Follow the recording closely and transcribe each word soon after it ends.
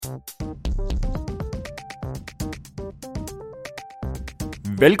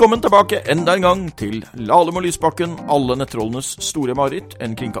Velkommen tilbake enda en gang til Lahlum og Lysbakken, alle nettrollenes store mareritt,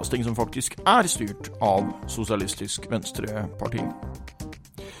 en kringkasting som faktisk er styrt av Sosialistisk Venstreparti.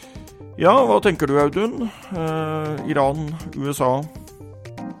 Ja, hva tenker du, Audun? Iran, USA,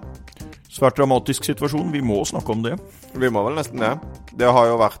 svært dramatisk situasjon, vi må snakke om det. Vi må vel nesten det. Det har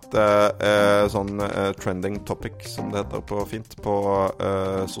jo vært sånn trending topic, som det heter på fint, på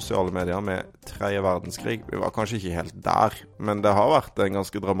sosiale medier med tredje verdenskrig. Vi var kanskje ikke helt der, men det har vært en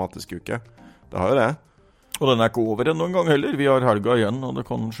ganske dramatisk uke. Det har jo det. Og den er ikke over ennå en gang heller. Vi har helga igjen, og det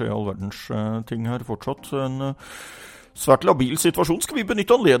kan skje all verdens ting her fortsatt. En svært labil situasjon. Skal vi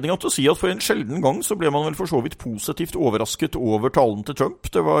benytte anledningen til å si at for en sjelden gang så ble man vel for så vidt positivt overrasket over talen til Trump.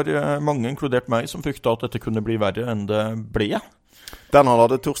 Det var mange, inkludert meg, som fryktet at dette kunne bli verre enn det ble. Den han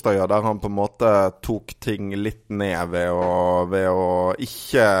hadde torsdag, ja, der han på en måte tok ting litt ned ved å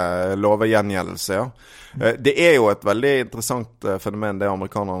ikke love gjengjeldelse, ja. Det er jo et veldig interessant fenomen det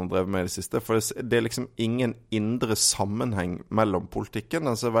amerikanerne drev med i det siste, for det er liksom ingen indre sammenheng mellom politikken.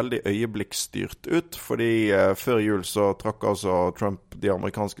 Den ser veldig øyeblikksstyrt ut, fordi før jul så trakk altså Trump de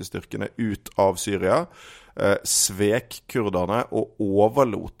amerikanske styrkene ut av Syria, svek kurderne og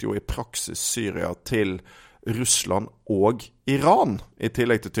overlot jo i praksis Syria til Russland og Iran, i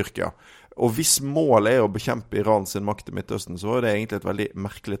tillegg til Tyrkia. Og hvis målet er å bekjempe Iran sin makt i Midtøsten, så er det egentlig et veldig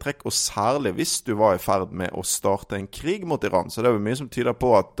merkelig trekk, og særlig hvis du var i ferd med å starte en krig mot Iran. Så det er jo mye som tyder på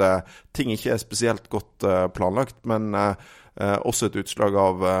at ting ikke er spesielt godt planlagt, men også et utslag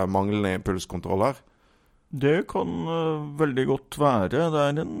av manglende impulskontroller. Det kan veldig godt være. Det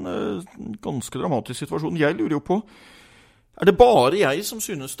er en ganske dramatisk situasjon. Jeg lurer jo på, er det bare jeg som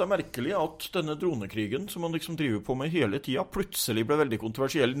synes det er merkelig at denne dronekrigen, som man liksom driver på med hele tiden, plutselig ble veldig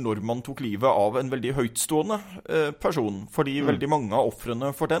kontroversiell når man tok livet av en veldig høytstående person? Fordi veldig mange av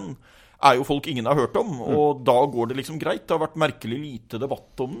offrene for den er jo folk ingen har hørt om, og da går det liksom greit. Det har vært merkelig lite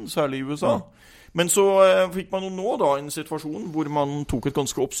debatt om den, særlig i USA. Men så fikk man jo nå da en situasjon hvor man tok et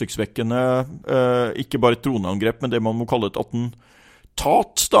ganske oppsiktsvekkende, ikke bare et droneangrep, men det man må kalle et attentat,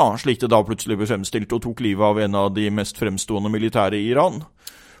 da, slik det da plutselig ble fremstilt, og tok livet av en av de mest fremstående militære i Iran.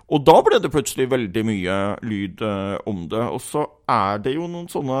 Og da ble det plutselig veldig mye lyd om det. Og så er det jo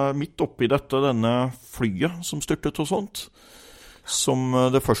noen sånne midt oppi dette, denne flyet som styrtet og sånt, som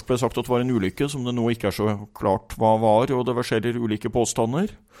det først ble sagt at var en ulykke, som det nå ikke er så klart hva var, og det verserer ulike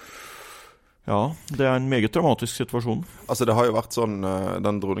påstander. Ja, det er en meget dramatisk situasjon. Altså det har jo vært sånn,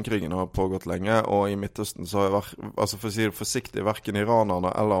 den dronekrigen har pågått lenge, og i Midtøsten så har altså for å si det forsiktig, hverken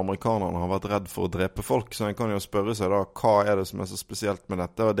iranerne eller amerikanerne har vært redd for å drepe folk, så en kan jo spørre seg da, hva er det som er så spesielt med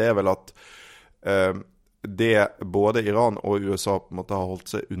dette? Og det er vel at det både Iran og USA på en måte har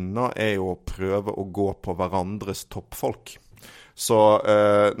holdt seg unna, er jo å prøve å gå på hverandres toppfolk. Så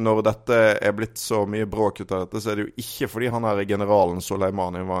når dette er blitt så mye bråk ut av dette, så er det jo ikke fordi han her generalen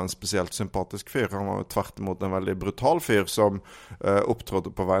Soleimani var en spesielt sympatisk fyr. Han var jo tvert imot en veldig brutal fyr som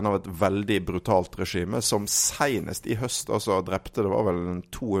opptrådte på vegne av et veldig brutalt regime, som senest i høst altså drepte, det var vel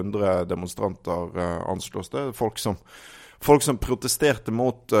 200 demonstranter anslås det, folk som protesterte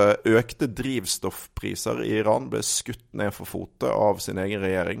mot økte drivstoffpriser i Iran, ble skutt ned for fote av sin egen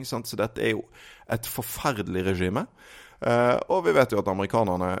regjering, sant? Så dette er jo et forferdelig regime. Og vi vet jo at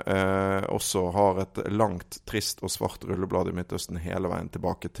amerikanerne også har et langt, trist og svart rulleblad i Midtøsten hele veien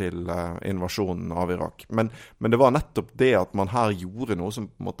tilbake til invasjonen av Irak. Men det var nettopp det at man her gjorde noe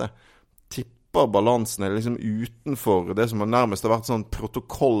som på en måte tipper balansen liksom utenfor det som nærmest har vært sånn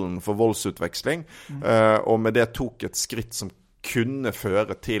protokollen for voldsutveksling, og med det tok et skritt som kunne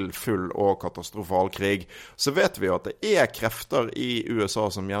føre til full og katastrofal krig. Så vet vi jo at det er krefter i USA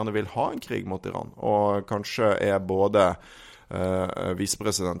som gjerne vil ha en krig mot Iran, og kanskje er både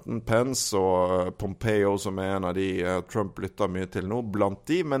visepresidenten Pence og Pompeo, som er en av de Trump lytter mye til nå, blant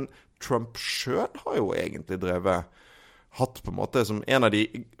de, men Trump selv har jo egentlig hatt på en måte som en av de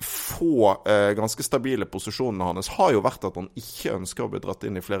få ganske stabile posisjonene hans har jo vært at han ikke ønsker å bli dratt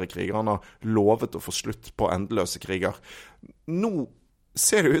inn i flere kriger. Han har lovet å få slutt på endeløse kriger. Nå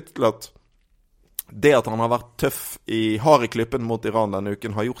ser det ut til at det at han har vært tøff hard i klippen mot Iran denne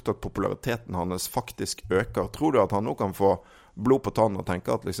uken har gjort at populariteten hans faktisk øker. Tror du at han nå kan få blod på tann og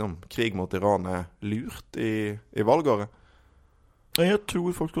tenke at liksom, krig mot Iran er lurt i valgåret? Jeg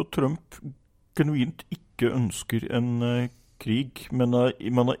tror faktisk at Trump genuint ikke ønsker en krig, men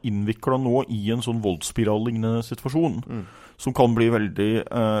man er innviklet nå i en sånn voldsspirallignende situasjon. som kan bli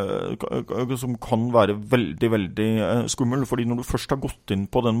som kan være veldig, veldig skummel, fordi når du først har gått inn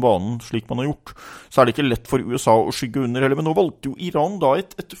på den banen slik man har gjort, så det ikke lett for USA å skygge under heller, men nå valgte jo Iran da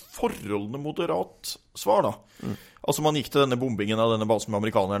et forholdende moderat svar da. Altså man gikk til denne bombingen av denne basen med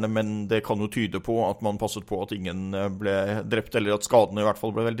amerikanerne, men det kan jo tyde på at man passet på at ingen ble drept, eller at skadene i hvert fall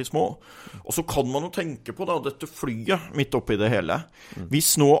ble veldig små. Og så kan man jo tenke på da, dette flyet midt oppi det hele.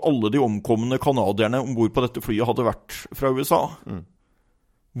 Hvis nå alle de omkomne kanadierne ombord på dette flyet hadde vært fra USA,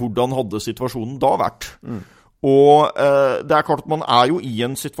 hvordan hadde situasjonen da vært? Og det klart at man jo i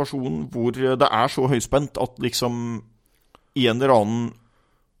en situasjon hvor det så høyspent at liksom i en eller annen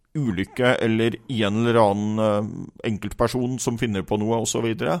ulykke eller i en eller annen enkeltperson som finner på noe og så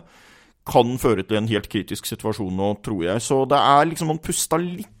videre, kan føre til en helt kritisk situasjon nå, tror jeg. Så det liksom, man pustet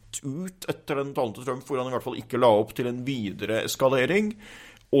litt ut etter den talen til Trump, hvor han i hvert fall ikke la opp til en videre eskalering,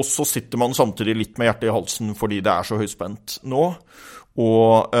 og så sitter man samtidig litt med hjertet i halsen fordi det så høyspent nå.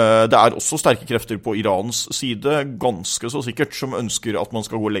 Og det også sterke krefter på Irans side, ganske så sikkert, som ønsker at man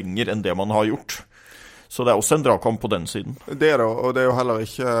skal gå lenger enn det man har gjort. Så det også en dragkamp på den siden. Det da, og det jo heller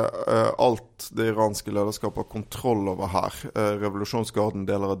ikke alt det iranske lederskapet har kontroll over her. Revolusjonsgarden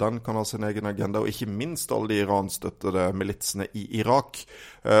deler av den kan ha sin egen agenda, og ikke minst alle de Iran-støttede militsene i Irak.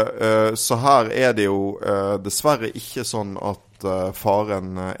 Så her det jo dessverre ikke sånn at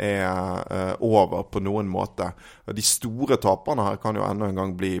faren over på noen måte. De store taperne her kan jo enda en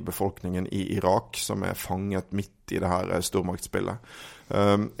gang bli befolkningen i Irak, som fanget midt i det her stormaktsspillet.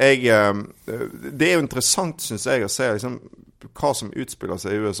 Det jo interessant, synes jeg, å se liksom, hva som utspiller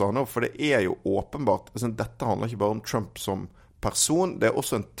seg i USA nå, for det jo åpenbart, liksom, dette handler ikke bare om Trump som person, det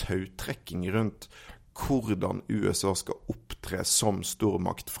også en tautrekking rundt hvordan USA skal opptre som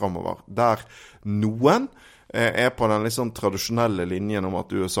stormakt fremover, der noen på den liksom tradisjonelle linjen om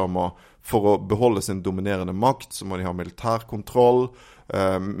at USA må, for å beholde sin dominerende makt, så må de ha militærkontroll.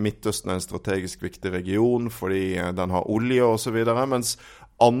 Midtøsten en strategisk viktig region fordi den har olje og så videre, mens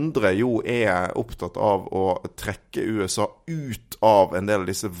andre jo opptatt av å trekke USA ut av en del av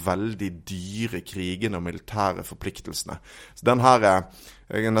disse veldig dyre krigene og militære forpliktelsene. Så den her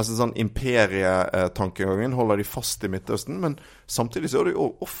nesten sånn imperietankegangen holder de fast i Midtøsten, men samtidig så det jo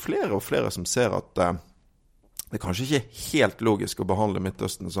flere og flere som ser at det kanskje ikke helt logisk å behandle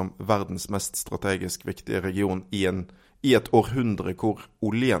Midtøsten som verdens mest strategisk viktige region i et århundre hvor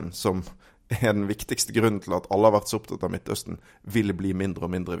oljen, som den viktigste grunnen til at alle har vært så opptatt av Midtøsten, vil bli mindre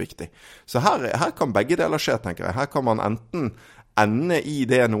og mindre viktig. Så her kan begge deler skje, tenker jeg. Her kan man enten ende i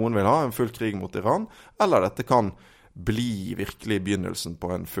det noen vil ha, en full krig mot Iran, eller dette kan bli virkelig begynnelsen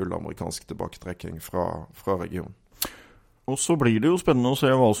på en full amerikansk tilbaketrekking fra regionen. Og så blir det jo spennende å se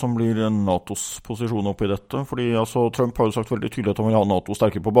hva som blir NATOs posisjon oppi dette, fordi altså, Trump har jo sagt veldig tydelig at han vil ha NATO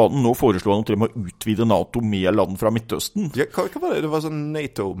sterkere på banen. Nå foreslår han til og med å utvide NATO med land fra Midtøsten. Ja, hva var det? Det var sånn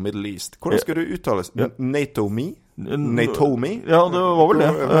NATO Middle East. Hvordan skal du uttales? NATO me? NATO-me? Ja, det var vel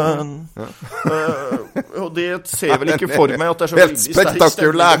det. Og det ser vel ikke for meg at det så helt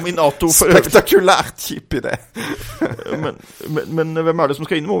spektakulært kjip i det. men hvem det som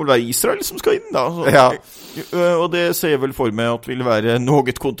skal inn? Det må vel være Israel som skal inn da. Så, ja. Og det ser vel for meg at vil være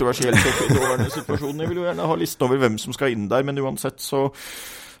noe kontroversielt i nåværende situasjon. Jeg vil jo gjerne ha listen over hvem som skal inn der, men uansett så...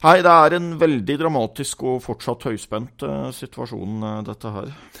 Hei, det en veldig dramatisk og fortsatt høyspent situasjon, dette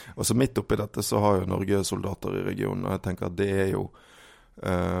her. Og så midt oppi dette så har jo Norge soldater i regionen, og jeg tenker at det jo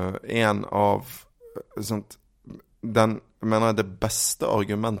en av mener jeg det beste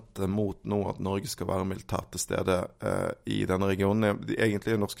argumentet mot nå at Norge skal være militært til stede i denne regionen.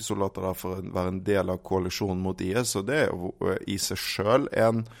 Egentlig norske soldater der for å være en del av koalisjonen mot IS, og det jo i seg selv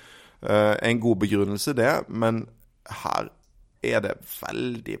en god begrunnelse det, men her det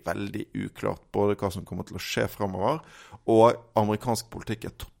veldig, veldig uklart både hva som kommer til å skje fremover, og amerikansk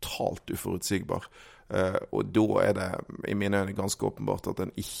politikk totalt uforutsigbar. Og da det i mine øyne ganske åpenbart at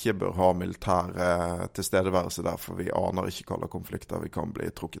en ikke bør ha militær tilstedeværelse der, for vi aner ikke hva konflikter vi kan bli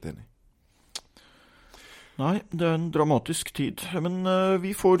trukket inn i. Nei, det en dramatisk tid, men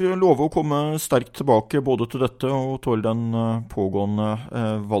vi får love å komme sterkt tilbake både til dette og til det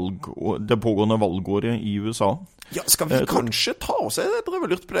pågående valgåret i USA. Ja, skal vi kanskje ta oss? Jeg drev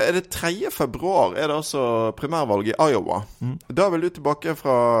og lurt på det. Det 3. februar det altså primærvalg i Iowa. Da vil du tilbake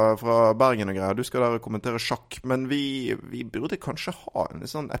fra Bergen og greier. Du skal der kommentere sjakk, men vi burde kanskje ha en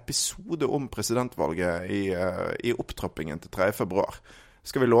sånn episode om presidentvalget i opptrappingen til 3. februar.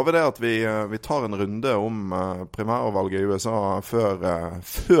 Skal vi love det at vi tar en runde om primærvalget i USA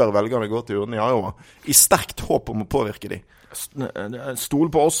før velgerne går til urnen i Iowa, i sterkt håp om å påvirke de? Stol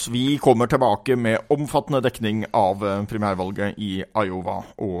på oss, vi kommer tilbake med omfattende dekning av primærvalget i Iowa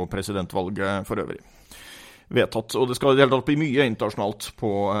og presidentvalget for øvrig. vedtatt. Og det skal i det hele tatt bli mye internasjonalt på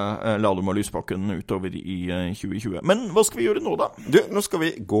Lahlum og Lysbakken utover i 2020. Men hva skal vi gjøre nå da? Du, nå skal vi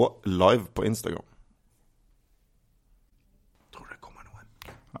gå live på Instagram. Tror du det kommer noen?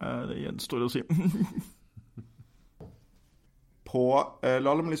 Det gjenstår å si. På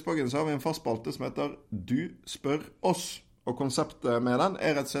Lahlum og Lysbakken så har vi en fast spalte som heter Du spør oss. Og konseptet med den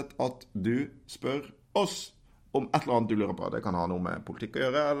er rett og slett at du spør oss om et eller annet du lurer på. Det kan ha noe med politikk å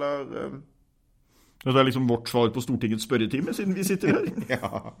gjøre, eller... Det er liksom vårt svar på Stortingets spørretime, siden vi sitter her.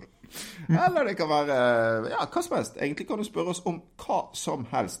 Ja. Eller det kan være, ja, hva som helst. Egentlig kan du spørre oss om hva som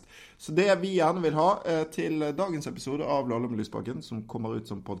helst. Så det vi gjerne vil ha til dagens episode av Lahlum og Lysbakken, som kommer ut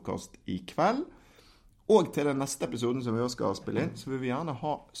som podcast i kveld, og til den neste episoden som vi også skal spille inn, så vil vi gjerne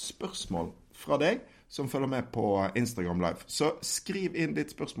ha spørsmål fra deg, som følger med på Instagram Live. Så skriv inn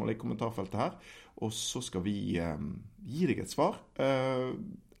ditt spørsmål i kommentarfeltet her, og så skal vi gi deg et svar.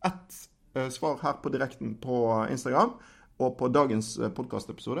 Et svar her på direkten på Instagram, og på dagens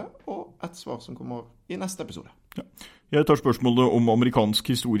podcastepisode, og et svar som kommer i neste episode. Ja. Jeg tar spørsmålet om amerikansk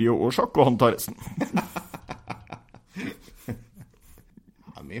historie og sjakk, og han tar resten. Det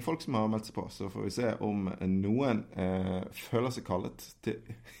er mye folk som har meldt seg på, så får vi se om noen føler seg kallet til...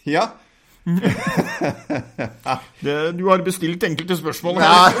 Ja! Du har bestilt enkelte spørsmål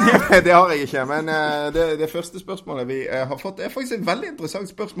her. Nei, det har jeg ikke, men det første spørsmålet vi har fått er faktisk et veldig interessant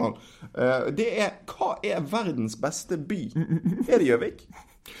spørsmål. Det er, hva er verdens beste by? Er det Gjøvik?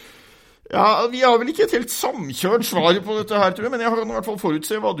 Ja, vi har vel ikke et helt samkjørt svar på dette her, tror jeg, men jeg kan i hvert fall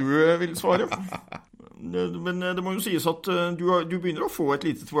forutse hva du vil svare. Men det må jo sies at du begynner å få et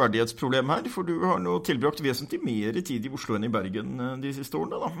lite troverdighetsproblem her, for du har nå tilbrakt vesentlig mer tid i Oslo enn i Bergen de siste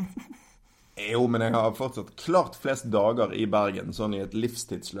årene, da. Jo, men jeg har fortsatt klart flest dager i Bergen, sånn i et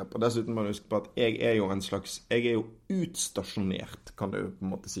livstidsløp. Og dessuten må du huske på at jeg er jo utstasjonert, kan du på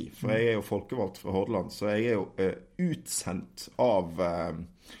en måte si. For jeg er jo folkevalgt fra Hordaland, så jeg er jo utsendt av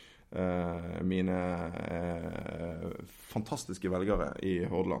mine fantastiske velgere i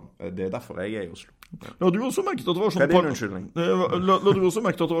Hordaland. Det er derfor jeg er i Oslo. Ja, du også merket at det var sånn... Hva er din unnskyldning? La du også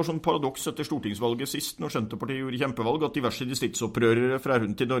merket at det var sånn paradoks etter stortingsvalget sist, når Senterpartiet gjorde kjempevalg, at diverse distriktsopprørere fra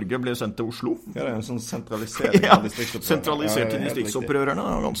rundt i Norge ble sendt til Oslo. Ja, det er en sånn sentralisering av distriktsopprørerne. Sentraliserte distriktsopprørerne,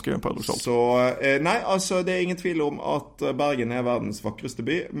 det er ganske paradoksalt. Så, nei, altså, det er ingen tvil om at Bergen er verdens vakreste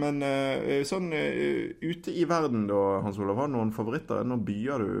by, men sånn ute i verden da, Hans Olav, har noen favoritter? Noen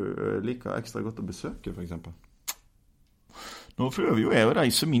byer du liker ekstra godt å besøke, for eksempel? Nå prøver jo jeg å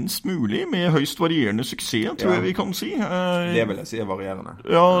reise minst mulig, med høyst varierende suksess, tror jeg vi kan si. Det vil jeg si er varierende.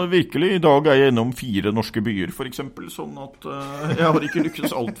 Ja, virkelig. I dag er jeg gjennom 4 norske byer, for eksempel, sånn at jeg har ikke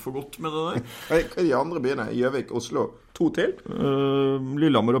lykkes alt for godt med det der. Hva er de andre byene? Gjøvik, Oslo, 2 til?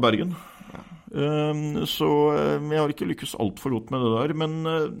 Lillehammer og Bergen. Ja. Så jeg har ikke lykkes alt for godt med det der, men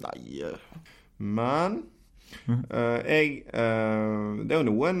nei... Men... det er jo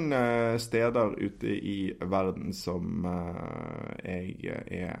noen steder ute i verden som jeg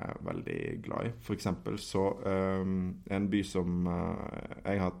er veldig glad i. For eksempel så en by som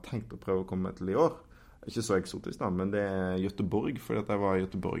jeg har tenkt å prøve å komme til i år, ikke så eksotisk da, men det er Göteborg, fordi at jeg var i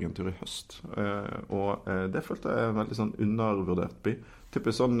Göteborg en tur i høst. Og det følte jeg en veldig sånn undervurdert by.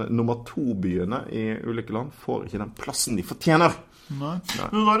 Typisk sånn nummer 2-byene i ulike land får ikke den plassen de fortjener. Nei.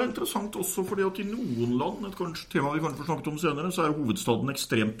 Men det er interessant også fordi at i noen land, et tema vi kanskje får snakket om senere, så er hovedstaden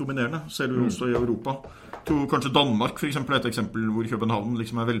ekstremt dominerende, ser du også i Europa. Kanskje Danmark for eksempel er et eksempel hvor København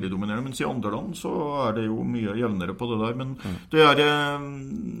liksom er veldig dominerende, mens i andre land så er det jo mye jevnere på det der. Men det er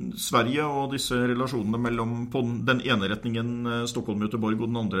Sverige og disse relasjonene mellom på den ene retningen Stockholm-Göteborg og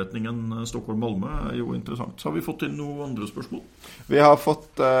den andre retningen Stockholm-Malmö er jo interessant. Så har vi fått inn noen andre spørsmål? Vi har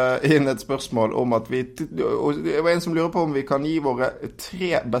fått inn et spørsmål om at og det var en som lurer på om vi kan gi våre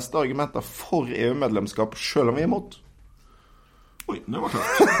 3 beste argumenter for EU-medlemskap selv om vi er imot. Oi, det var klart.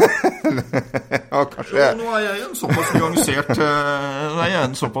 Ja, kanskje. Nå er jeg en såpass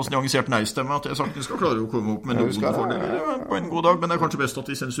nyansert nei-stemme at jeg sagt vi skal klare å komme opp med noen fordeler på en god dag, men det er kanskje best at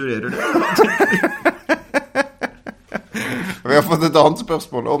de sensurerer det. Vi har fått et annet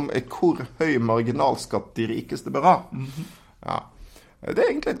spørsmål om hvor høy marginalskatt de rikeste bør ha. Ja. Det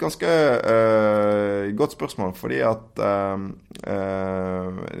er egentlig et ganske godt spørsmål, fordi at det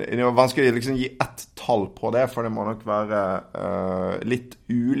er vanskelig å liksom gi ett tall på det, for det må nok være litt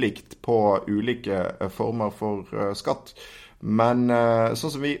ulikt på ulike former for skatt. Men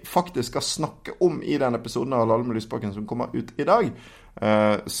sånn som vi faktisk skal snakke om i den episoden av Lahlum og Lysbakken som kommer ut i dag,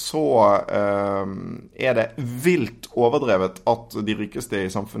 så er det vilt overdrevet at de rikeste i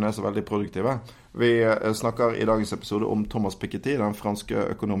samfunnet er så veldig produktive. Vi snakker i dagens episode om Thomas Piketty, den franske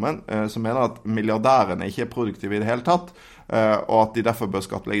økonomen, som mener at milliardærene ikke er produktive i det hele tatt, og at de derfor bør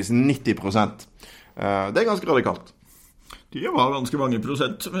skattlegges 90%. Det ganske radikalt. Det var ganske mange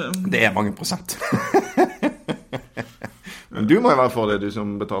prosent. Det mange prosent. Men du må jo være for det, du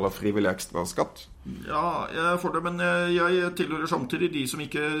som betaler frivillig ekstra skatt. Ja, jeg er for det, men jeg tilhører samtidig de som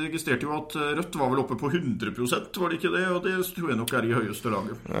ikke registrerte jo at Rødt var vel oppe på 100%, var det ikke det? Og det tror jeg nok i høyeste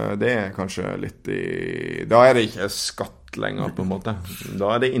laget. Det kanskje litt i... Da det ikke skatt lenger, på en måte.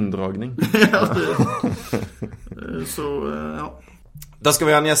 Da det inndragning. Ja, så, ja. Da skal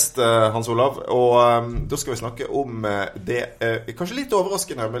vi ha en gjest, Hans Olav, og da skal vi snakke om det, kanskje litt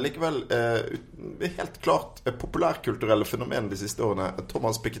overraskende, men likevel helt klart populærkulturelle fenomen de siste årene.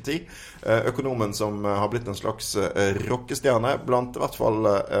 Thomas Piketty, økonomen som har blitt en slags rockestjerne, blant i hvert fall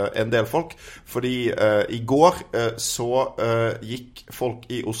en del folk, fordi i går så gikk folk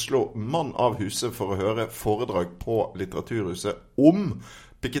i Oslo mann av huset for å høre foredrag på Litteraturhuset om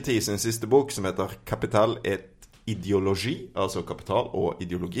Piketty sin siste bok, som heter Kapital et ideologi, altså kapital og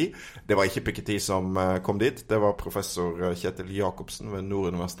ideologi. Det var ikke Piketty som kom dit, det var professor Kjetil Jakobsen ved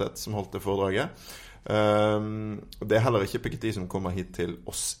Nord Universitet som holdt det foredraget. Det heller ikke Piketty som kommer hit til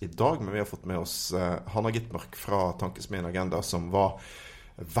oss i dag, men vi har fått med oss Hanna Gitmark fra Tankesmien Agenda, som var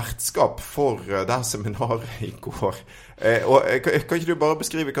vertskap for det her seminaret i går. Og kan ikke du bare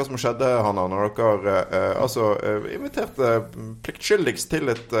beskrive hva som skjedde, Hanna, når dere inviterte pliktskyldigst til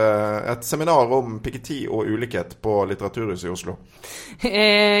et seminar om Piketty og ulikhet på Litteraturhuset i Oslo?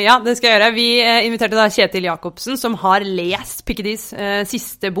 Ja, det skal jeg gjøre. Vi inviterte da Kjetil Jakobsen, som har lest Pikettys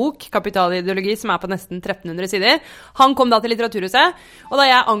siste bok, Kapitalideologi, som på nesten 1300 sider. Han kom da til Litteraturhuset, og da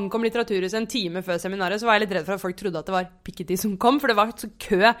jeg ankom Litteraturhuset en time før seminaret, så var jeg litt redd for at folk trodde at det var Piketty som kom, for det var så kø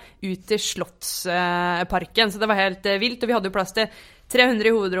ut til Slottsparken, så det var helt vilt. Og vi hadde jo plass til 300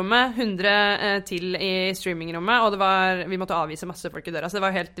 i hovedrommet, 100 til i streamingrommet, og vi måtte avvise masse folk i døra, så det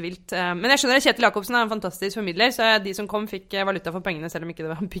var helt vilt. Men jeg skjønner at Kjetil Jakobsen en fantastisk formidler, så de som kom fikk valuta for pengene, selv om ikke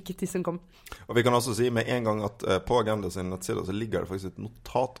det var Piketty som kom. Og vi kan også si med en gang at på Agenda sin nettside så ligger det faktisk et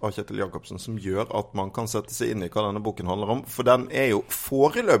notat av Kjetil Jakobsen som gjør at man kan sette seg inn i hva denne boken handler om, for den jo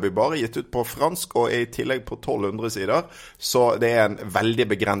foreløpig bare gitt ut på fransk og i tillegg på 1200 sider, så det en veldig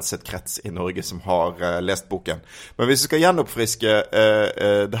begrenset krets i Norge som har lest boken. Men hvis vi skal gjenoppfriske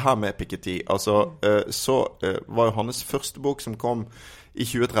det her med Piketty, så var jo hans første bok som kom i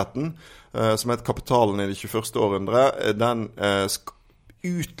 2013, som het Kapitalen i det 21. århundre. Den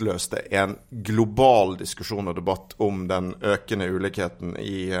utløste en global diskusjon og debatt om den økende ulikheten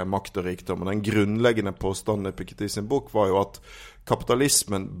i makt og rikdom. Og den grunnleggende påstanden i Piketty sin bok var jo at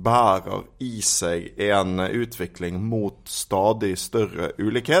kapitalismen bærer i seg en utvikling mot stadig større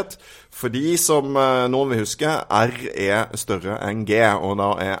ulikhet, fordi som noen vil huske, R større enn G, og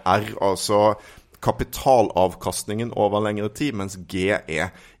da R altså kapitalavkastningen over lengre tid, mens G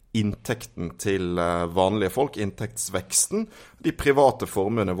inntekten til vanlige folk, inntektsveksten. De private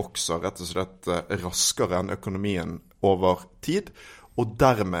formuene vokser rett og slett raskere enn økonomien over tid, og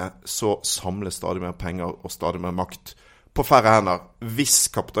dermed så samles stadig mer penger og stadig mer makt på færre hender, hvis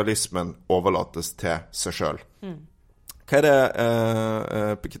kapitalismen overlates til seg selv. Hva det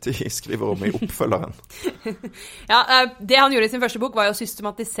Piketty skriver om i oppfølgeren? Ja, det han gjorde i sin første bok var jo å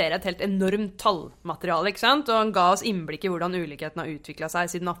systematisere et helt enormt tallmateriale, ikke sant? Og han ga oss innblikk i hvordan ulikheten har utviklet seg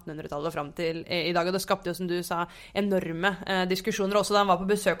siden 1800-tallet og frem til i dag. Og det skapte jo, som du sa, enorme diskusjoner. Også da han var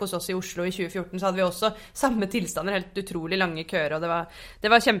på besøk hos oss i Oslo i 2014, så hadde vi også samme tilstander, helt utrolig lange køer, og det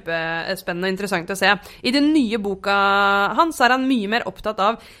var kjempespennende og interessant å se. I den nye boka hans han mye mer opptatt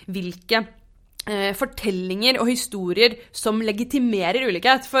av hvilke fortellinger og historier som legitimerer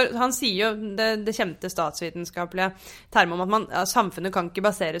ulikhet. For han sier jo det kjente statsvitenskapelige termet om at samfunnet kan ikke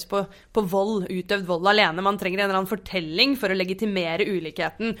baseres på vold, utøvd vold alene. Man trenger en eller annen fortelling for å legitimere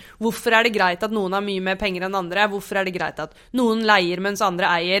ulikheten. Hvorfor det greit at noen har mye mer penger enn andre? Hvorfor det greit at noen leier mens andre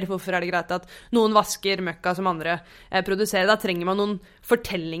eier? Hvorfor det greit at noen vasker møkka som andre produserer? Da trenger man noen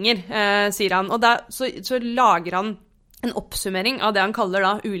fortellinger, sier han. Og så lager han en oppsummering av det han kaller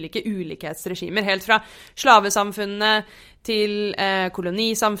da ulike ulikhetsregimer, helt fra slavesamfunnet til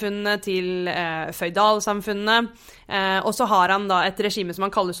kolonisamfunnene, til føydalsamfunnene. Og så har han da et regime som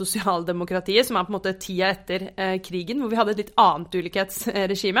han kaller sosialdemokratiet, som på en måte tida etter krigen, hvor vi hadde et litt annet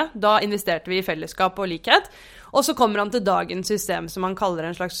ulikhetsregime. Da investerte vi i fellesskap og likhet. Og så kommer han til dagens system, som han kaller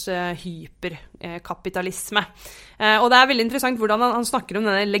en slags hyperkapitalisme. Og det veldig interessant hvordan han snakker om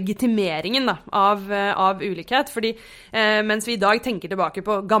denne legitimeringen da, av ulikhet, fordi mens vi i dag tenker tilbake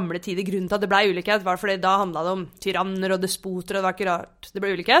på gamle tider, grunnen til at det ble ulikhet var fordi da handlet det om tyranner og despoter, og det var ikke rart det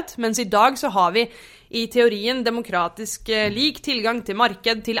ble ulikhet. Mens i dag så har vi i teorien demokratisk lik tilgang til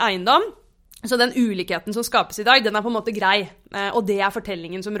marked, til eiendom. Så den ulikheten som skapes i dag, den på en måte grei, og det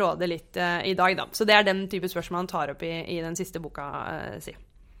fortellingen som råder litt i dag da. Så det den type spørsmål han tar opp i den siste boka si.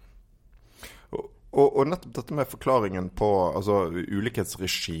 Og nettopp dette med forklaringen på altså,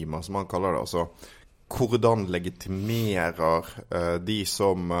 ulikhetsregimer, som man kaller det, altså hvordan legitimerer de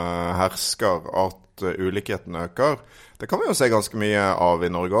som hersker at ulikheten øker. Det kan vi jo se ganske mye av i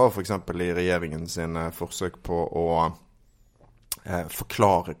Norge, for eksempel i regjeringen sin forsøk på å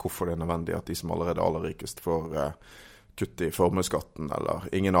forklare hvorfor det nødvendig at de som allerede er aller rikest får kutt i formuesskatten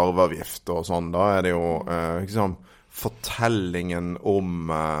eller ingen arveavgift og sånn. Da det jo liksom fortellingen om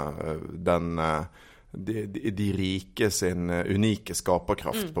de rike sin unike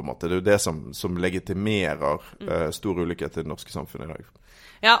skaperkraft, på en måte. Det jo det som legitimerer stor ulikhet i det norske samfunnet i dag.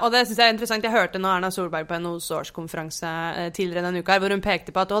 Ja, og det synes jeg interessant. Jeg hørte nå Erna Solberg på en årskonferanse tidligere denne uka, hvor hun pekte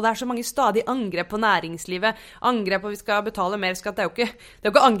på at det så mange stadig angrep på næringslivet, angrep på at vi skal betale mer skatt. Det er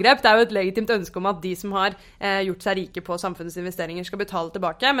jo ikke angrep, det er jo et legitimt ønske om at de som har gjort seg rike på samfunnets investeringer skal betale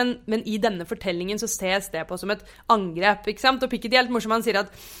tilbake, men i denne fortellingen så ses det på som et angrep, ikke sant? Og Piketty helt morsom, han sier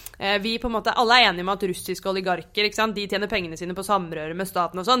at vi på en måte, alle enige om at russiske oligarker, ikke sant? De tjener pengene sine på samrøre med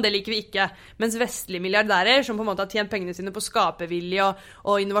staten og sånn, det liker vi ikke. Mens vestlige milliardærer, som på en måte har tjent pengene sine på skapervilje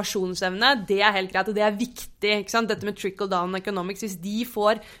og innovasjonsevne, det helt greit, og det viktig, ikke sant? Dette med trickle-down economics, hvis de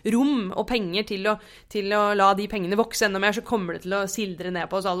får rom og penger til å la de pengene vokse enda mer, så kommer det til å sildre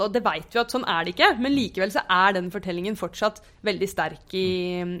ned på oss alle, og det vet vi at sånn det ikke, men likevel så den fortellingen fortsatt veldig sterk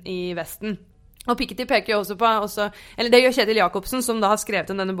i Vesten. Og Piketty peker jo også på, eller det gjør Kjetil Jacobsen, som da har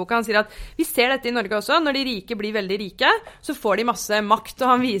skrevet om denne boka. Han sier at vi ser dette i Norge også. Når de rike blir veldig rike, så får de masse makt. Og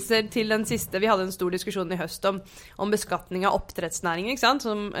han viser til den siste, vi hadde en stor diskusjon i høst om beskatning av oppdrettsnæringen, ikke sant?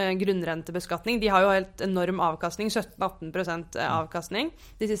 Som grunnrentebeskatning. De har jo helt enorm avkastning, 17-18% avkastning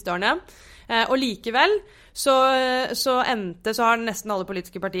de siste årene. Og likevel så har nesten alle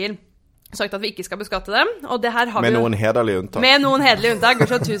politiske partier sagt at vi ikke skal beskatte dem, og det her har med noen hederlige unntak. Med noen hederlige unntak,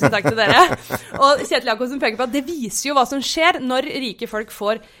 så tusen takk til dere. Og Kjetil Jacobsen peker på at det viser jo hva som skjer når rike folk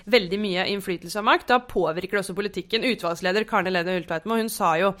får veldig mye innflytelse og makt. Da påvirker det også politikken. Utvalgsleder Karne Lene Ultveitmo, hun sa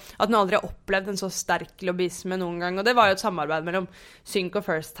jo at hun aldri har opplevd en så sterk lobbyisme noen gang, og det var jo et samarbeid mellom Sync og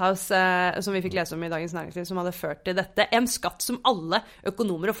First House, som vi fikk lese om i Dagens Næringsliv, som hadde ført til dette. En skatt som alle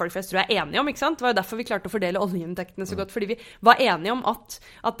økonomer og folk flest tror enige om, ikke sant? Det var jo derfor vi klarte å fordele oljeinntektene så godt, fordi vi var enige om at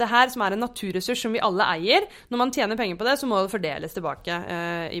det her som en naturressurs som vi alle eier, når man tjener penger på det, så må det fordeles tilbake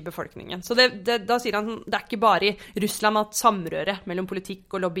i befolkningen. Så da sier han, det ikke bare i Russland at samrøre mellom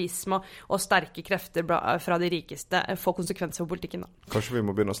politikk og lobbyisme og sterke krefter fra de rikeste får konsekvenser for politikken. Da. Kanskje vi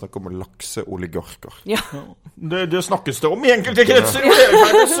må begynne å snakke om lakseoligarker. Ja. Det snakkes det om i enkelte kretser,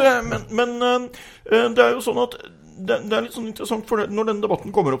 men det jo sånn at det litt sånn interessant, for når denne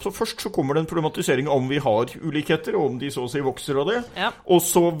debatten kommer opp, så først så kommer det en problematisering om vi har ulikheter, og om de så å si vokser av det. Ja. Og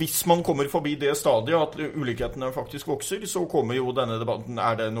så hvis man kommer forbi det stadiet at ulikhetene faktisk vokser, så kommer jo denne debatten,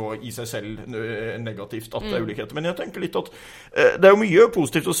 det noe i seg selv negativt at det ulikheter. Men jeg tenker litt at det jo mye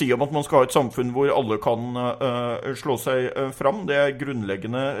positivt å si om at man skal ha et samfunn hvor alle kan slå seg fram. Det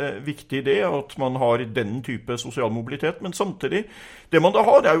grunnleggende viktig det, at man har den type sosial mobilitet, men samtidig, det man da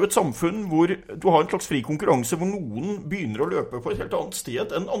har jo et samfunn hvor du har en slags fri konkurranse, hvor noen begynner å løpe på et helt annet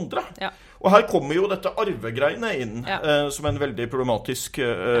sted enn andre. Ja. Og her kommer jo dette arvegreiene inn som en veldig problematisk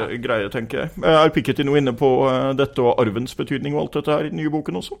greie, tenker jeg. Piketty nå inne på dette og arvens betydning og alt dette her i den nye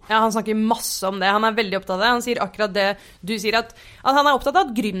boken også? Ja, han snakker masse om det. Han veldig opptatt av det. Han sier akkurat det du sier, at han opptatt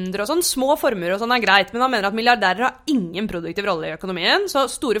av at gründere og sånn, små formuer og sånn greit, men han mener at milliardærer har ingen produktiv rolle i økonomien, så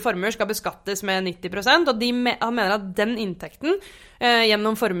store formuer skal beskattes med 90%, og han mener at den inntekten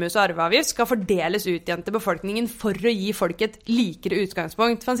gjennom formues- og arveavgift skal fordeles ut igjen til befolkningen for å gi folk et likere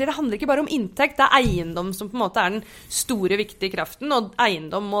utgangspunkt. For han sier det handler ikke bare om inntekt, det eiendom som på en måte den store viktige kraften, og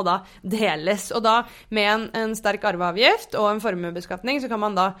eiendom må da deles. Og da med en sterk arveavgift og en formuebeskatning så kan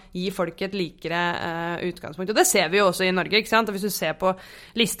man da gi folk et likere utgangspunkt. Og det ser vi jo også i Norge, ikke sant? Og hvis du ser på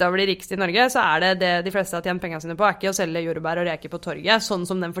lista over de rikeste i Norge, så det de fleste har tjent pengene sine på, ikke å selge jordbær og reker på torget, sånn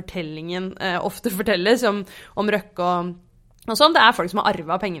som den fortellingen ofte fortelles om Røkke og sånn, det folk som har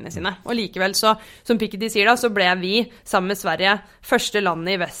arvet pengene sine. Og likevel så, som Piketty sier da, så ble vi, sammen med Sverige, første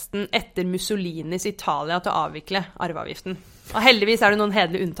landet i Vesten etter Mussolinis Italia til å avvikle arveavgiften. Og heldigvis det noen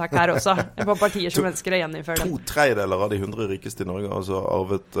hederlige unntak her også, på partier som ønsker å gjeninnføre det. 2/3 av de 100 rikeste i Norge har altså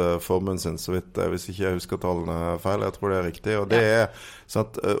arvet formuen sin, så vidt, hvis ikke jeg husker tallene feil. Jeg tror det riktig, og det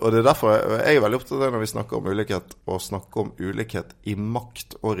sant, og det derfor jeg veldig opptatt av det når vi snakker om ulikhet, og snakker om ulikhet i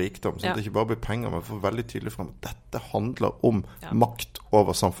makt og rikdom, sånn at det ikke bare blir penger, men får veldig tydelig frem at dette handler om makt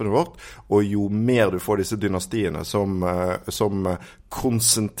over samfunnet vårt, og jo mer du får disse dynastiene som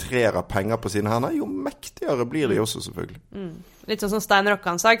konsentrerer penger på sine hender, jo mektigere blir de også selvfølgelig. litt sånn som Stein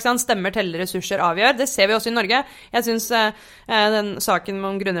Rokkan sa, ikke sant? Stemmer, teller, ressurser avgjør. Det ser vi også i Norge. Jeg synes den saken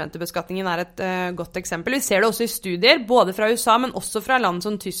om grunnrentebeskatningen er et godt eksempel. Vi ser det også i studier, både fra USA, men også fra land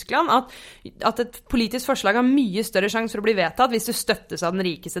som Tyskland, at et politisk forslag har mye større sjanse for å bli vedtatt hvis det støttes av den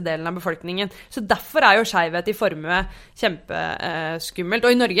rikeste delen av befolkningen. Så derfor er jo skjevhet i formue kjempeskummelt.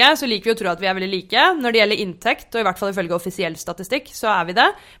 Og i Norge så liker vi å tro at vi er veldig like. Når det gjelder inntekt, og i hvert fall ifølge offisiell statistikk, så er vi det.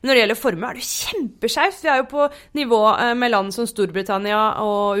 Men når det gjelder formue er det kjempeskjevt. Vi er jo på nivå med land som Storbritannia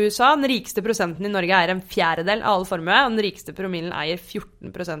og USA. Den rikeste prosenten i Norge er 1/4 av all formue, og den rikeste promillen eier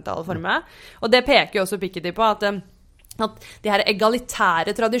 14% av all formue. Og det peker jo også Piketty på, at de her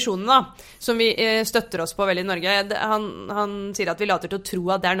egalitære tradisjonene da, som vi støtter oss på veldig i Norge, han sier at vi later til å tro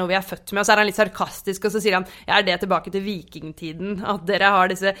at det er noe vi er født med, og så er han litt sarkastisk, og så sier han, ja, er det tilbake til vikingtiden, at dere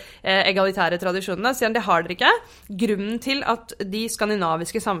har disse egalitære tradisjonene? Sier han, det har dere ikke. Grunnen til at de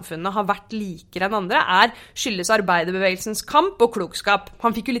skandinaviske samfunnene har vært likere enn andre, skyldes arbeiderbevegelsens kamp og klokskap.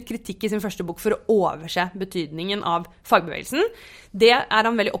 Han fikk jo litt kritikk i sin første bok for å overse betydningen av fagbevegelsen. Det er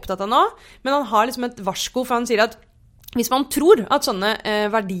han veldig opptatt av nå, men han har liksom et varsko, for han sier at hvis man tror at sånne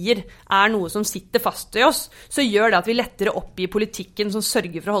verdier er noe som sitter fast i oss, så gjør det at vi lettere oppgir politikken som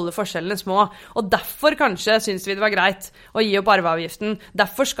sørger for å holde forskjellene små. Og derfor kanskje synes vi det var greit å gi opp arveavgiften.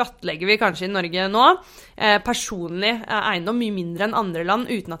 Derfor skattlegger vi kanskje i Norge nå personlig eiendom mye mindre enn andre land,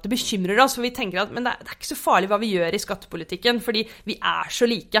 uten at det bekymrer oss. For vi tenker at men det er ikke så farlig hva vi gjør i skattepolitikken, fordi vi er så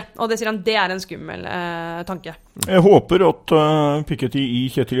like. Og det sier han, det er en skummel tanke. Jeg håper at Piketty i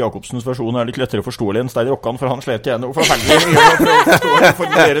Kjetil Jacobsens versjon er litt lettere forståelig enn Stein Rokkan, for han slet igjen og forferdelig mye å prøve å forstå eller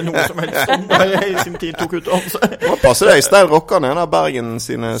formulere noe som helst som det i sin tid tok ut av hans. Hva passer det? Stein Rokkan er en av Bergen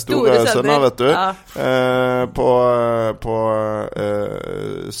sine store sønner, vet du. Ja. På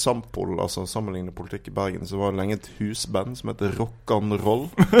Sampol, altså sammenlignende politikk i Bergen, så var det lenge et husband som heter Rokkanroll.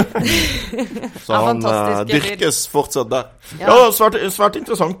 Så han dyrkes fortsatt der. Ja, svært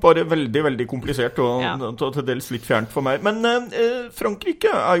interessant, bare veldig, veldig komplisert og til dels litt fjernt for meg. Men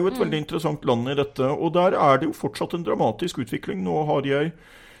Frankrike er jo et veldig interessant land i dette, og der er det jo fortsatt en dramatisk utvikling. Nå har jeg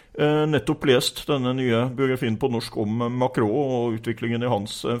nettopp lest denne nye biografien på norsk om Macron og utviklingen i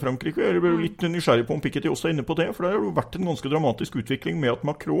hans Frankrike. Jeg ble litt nysgjerrig på om Piketty også er inne på det, for det har jo vært en ganske dramatisk utvikling med at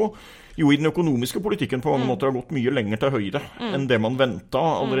Macron jo i den økonomiske politikken på mange måter har gått mye lenger til høyre enn det man ventet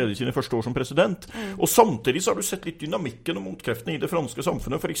allerede i sine første år som president. Og samtidig så har du sett litt dynamikken og motkreftene i det franske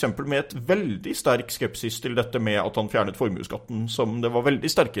samfunnet, for eksempel med et veldig sterk skepsis til dette med at han fjernet formuesskatten, som det var veldig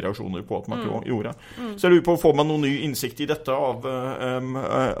sterke reaksjoner på at Macron gjorde. Så jeg lurer på, får man noen ny innsikt i dette av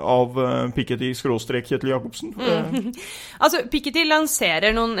Piketty/Kjetil Jacobsen? Altså, Piketty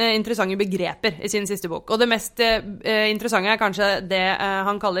lanserer noen interessante begreper i sin siste bok, og det mest interessante er kanskje det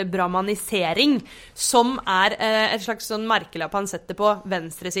han kaller brahmanisering, som er et slags sånn merkelapp han setter på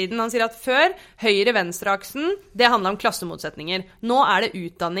venstresiden. Han sier at før høyre-venstre-aksen, det handlet om klassemotsetninger. Nå er det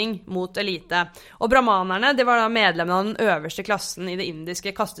utdanning mot elite. Og brahmanerne, det var da medlemmene av den øverste klassen i det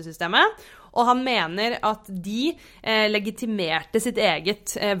indiske kastesystemet, og han mener at de legitimerte sitt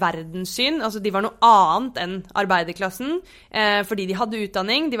eget verdenssyn, altså de var noe annet enn arbeiderklassen, fordi de hadde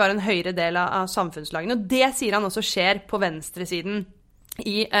utdanning, de var en høyere del av samfunnslagene, og det sier han også skjer på venstresiden.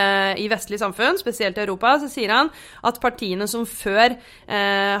 I vestlige samfunn, spesielt i Europa, så sier han at partiene som før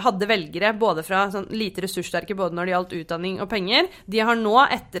hadde velgere både fra sånn lite ressurssterke både når det gjaldt utdanning og penger, de har nå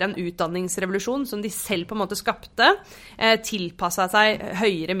etter en utdanningsrevolusjon som de selv på en måte skapte, tilpasset seg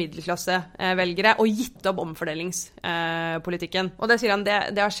høyere middelklassevelgere og gitt opp omfordelingspolitikken. Og det sier han,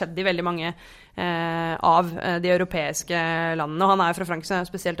 det har skjedd i veldig mange av de europeiske landene, og han er jo fra Frankrike, så er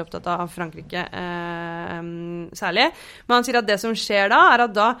spesielt opptatt av Frankrike særlig, men han sier at det som skjer da, er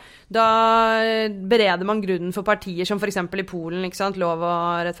at da bereder man grunnen for partier som for eksempel i Polen, ikke sant, Lov-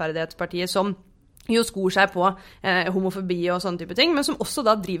 og rettferdighetspartiet, som jo skor seg på homofobi og sånne type ting, men som også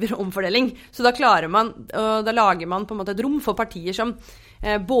da driver omfordeling. Så da lager man på en måte et rom for partier som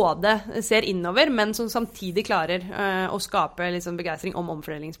både ser innover, men som samtidig klarer å skape liksom begeistring om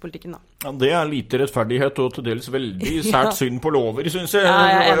omfordelingspolitikken da. Ja, det er lite rettferdighet og til dels veldig sært syn på lover, synes jeg.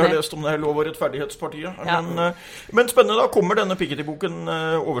 Jeg har lest om det her Lov- og rettferdighetspartiet. Ja. Men spennende da, kommer denne Piketty-boken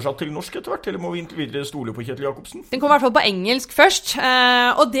oversatt til norsk etter hvert, eller må vi inntil videre stole på Kjetil Jacobsen? Den kommer i hvert fall på engelsk først,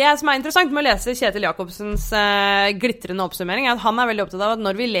 og det som er interessant med å lese Kjetil Jacobsens glitrende oppsummering er at han er veldig opptatt av at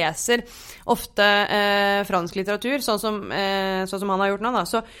når vi leser ofte fransk litteratur, sånn som han har gjort nå, da,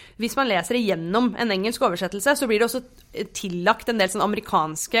 så hvis man leser igjennom en engelsk oversettelse, så blir det også tillagt en del sånn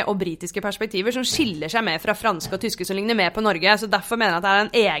amerikanske og britiske perspektiver som skiller seg mer fra franske og tyske som ligner mer på Norge, så derfor mener jeg at det er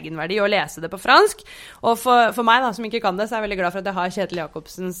en egenverdi å lese det på fransk. Og for meg da, som ikke kan det, så er jeg veldig glad for at jeg har Kjetil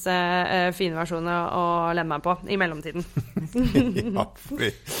Jacobsens fine versjon å lene meg på i mellomtiden. Ja,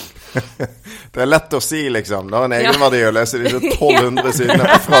 det er lett å si, liksom. Det har en egenverdi å lese disse 1200 sidene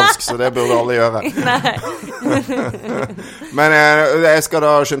på fransk, så det burde alle gjøre. Men jeg skal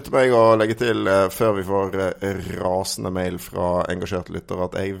da skynde meg å legge til, før vi får rasende mail fra engasjerte lyttere,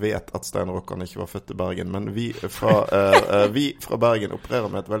 at jeg vet at Stein Rokkan ikke var født i Bergen, men vi fra Bergen opererer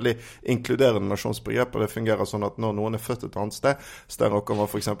med et veldig inkluderende nasjonsbegrep, og det fungerer sånn at når noen er født et annet sted, Stein Rokkan var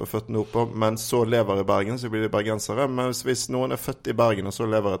for eksempel født nordpå, men så lever i Bergen, så blir de bergensere, men hvis noen er født i Bergen og så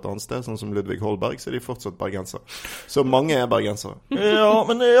lever et annet sted, sånn som Ludvig Holberg, så er de fortsatt bergensere. Så mange er bergensere. Ja,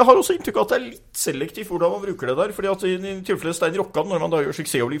 men jeg har også inntrykk av at det er litt selektivt hvordan man bruker det der, fordi at i tilfelle Stein Rokkan, når man da gjør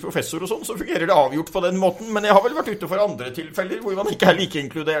suksess og blir professor og sånn, så fungerer det avgjort på den måten, men jeg har vel vært ute for andre tilfeller hvor man ikke er like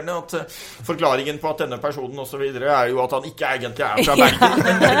inkluderende, at forklaringen på at denne personen og så videre er jo at han ikke egentlig er fra Bergen,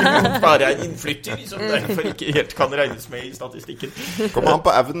 men bare er en innflytter, som derfor ikke helt kan regnes med i statistikken. Kommer han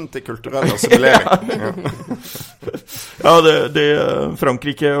på evnen til kulturell assimilering? Ja, det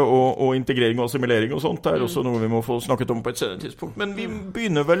Frankrike og integrering og assimilering og sånt er også noe vi må få snakket om på et senere tidspunkt, men vi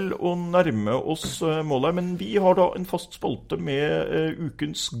begynner vel å nærme oss målet, men vi har da en fast spalte med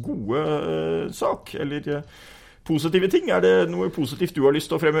ukens gode sak, eller positive ting. Er det noe positivt du har lyst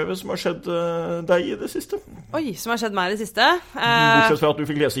til å fremheve som har skjedd deg i det siste? Oi, som har skjedd meg i det siste? Bortsett fra at du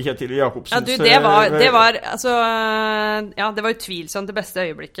fikk lese Kjetil Jacobsens... Ja, det var altså, ja, det var utvilsomt det beste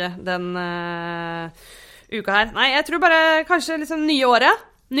øyeblikket den uka her. Nei, jeg tror bare kanskje liksom nye året,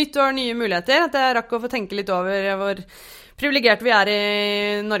 nytt år, nye muligheter, at jeg rakk å få tenke litt over hvor privilegert vi er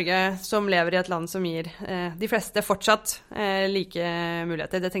i Norge, som lever i et land som gir de fleste fortsatt like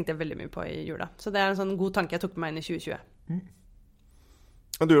muligheter. Det tenkte jeg veldig mye på i jula. Så det er en sånn god tanke jeg tok med meg inn i 2020.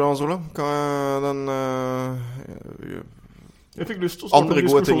 Og du da, Hans Ola? Hva er den... Jeg fikk lyst til å starte en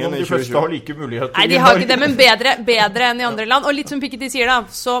diskusjon om de fleste har like muligheter. Nei, de har ikke det, men bedre enn i andre land. Og litt som Piketty sier da,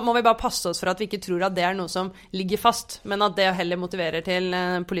 så må vi bare passe oss for at vi ikke tror at det er noe som ligger fast, men at det heller motiverer til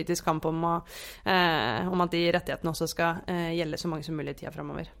politisk kamp om at de rettighetene også skal gjelde så mange som mulig i tida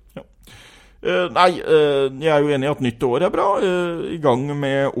fremover. Ja. Nei, jeg er jo enig i at nytt år er bra. I gang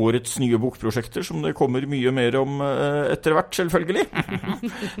med årets nye bokprosjekter, som det kommer mye mer om etter hvert, selvfølgelig.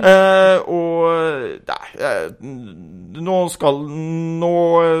 Og nå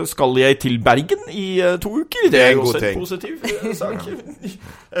skal jeg til Bergen i 2 uker. Det er jo også en positiv sak.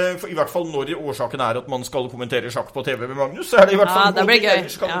 For i hvert fall når årsaken er at man skal kommentere sjakk på TV med Magnus, så er det i hvert fall det blir gøy.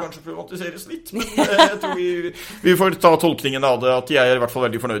 Ellers kan det kanskje problematiseres litt. Men jeg tror vi får ta tolkningen av det, at jeg er i hvert fall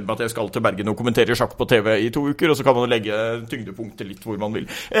veldig fornøyd med at jeg skal til Bergen og kommentere sjakk på TV i 2 uker, og så kan man legge tyngdepunktet litt hvor man vil.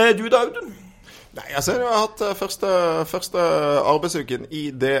 Du da, Audun? Nei, altså jeg har hatt første arbeidsuken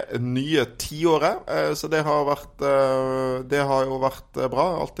i det nye 10-året, så det har jo vært bra.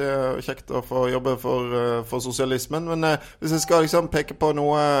 Alltid kjekt å få jobbe for sosialismen, men hvis jeg skal liksom peke på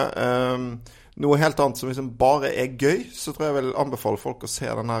noe helt annet som liksom bare er gøy, så tror jeg vil anbefale folk å se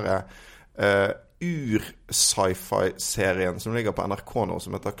den her ur-sci-fi-serien som ligger på NRK nå,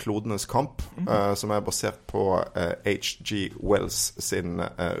 som heter Klodenes kamp, som er basert på H.G. Wells sin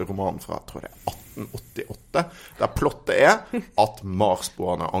roman fra, tror jeg det er 1888, der plottet er at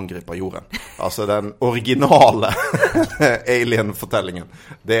Marsboerne angriper jorden. Altså den originale alien-fortellingen.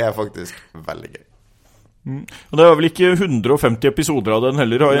 Det er faktisk veldig gøy. Og det er vel ikke 150 episoder av den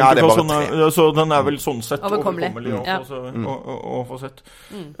heller. Ja, det er bare 3. Så den er vel sånn sett overkommelig å få sett.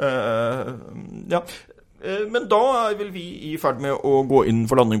 Ja. Men da er vel vi i ferd med å gå inn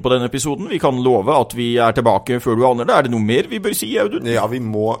for landing på denne episoden. Vi kan love at vi er tilbake før du aner det. Er det noe mer vi bør si, Audun? Ja, vi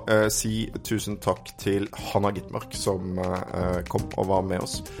må si tusen takk til Hanna Gittmark som kom og var med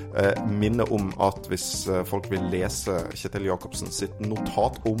oss. Minne om at hvis folk vil lese Kjetil Jacobsen sitt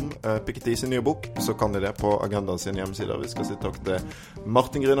notat om Piketty sin nye bok, så kan de det på Agenda sin hjemmesider. Vi skal si takk til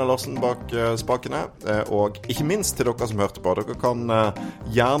Martin Grüner Larsen bak spakene, og ikke minst til dere som hørte på. Dere kan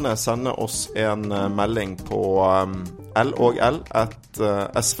gjerne sende oss en melding på l@sv.no.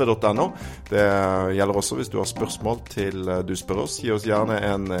 Det gjelder også hvis du har spørsmål til Du spør oss. Gi oss gjerne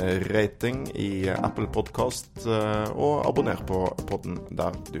en rating i Apple Podcast, og abonner på podden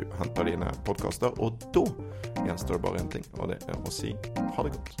der du henter dine podcaster. Og da gjenstår det bare en ting, og det er å si ha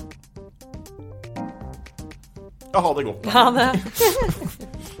det godt. Ja, ha det godt. Ha det.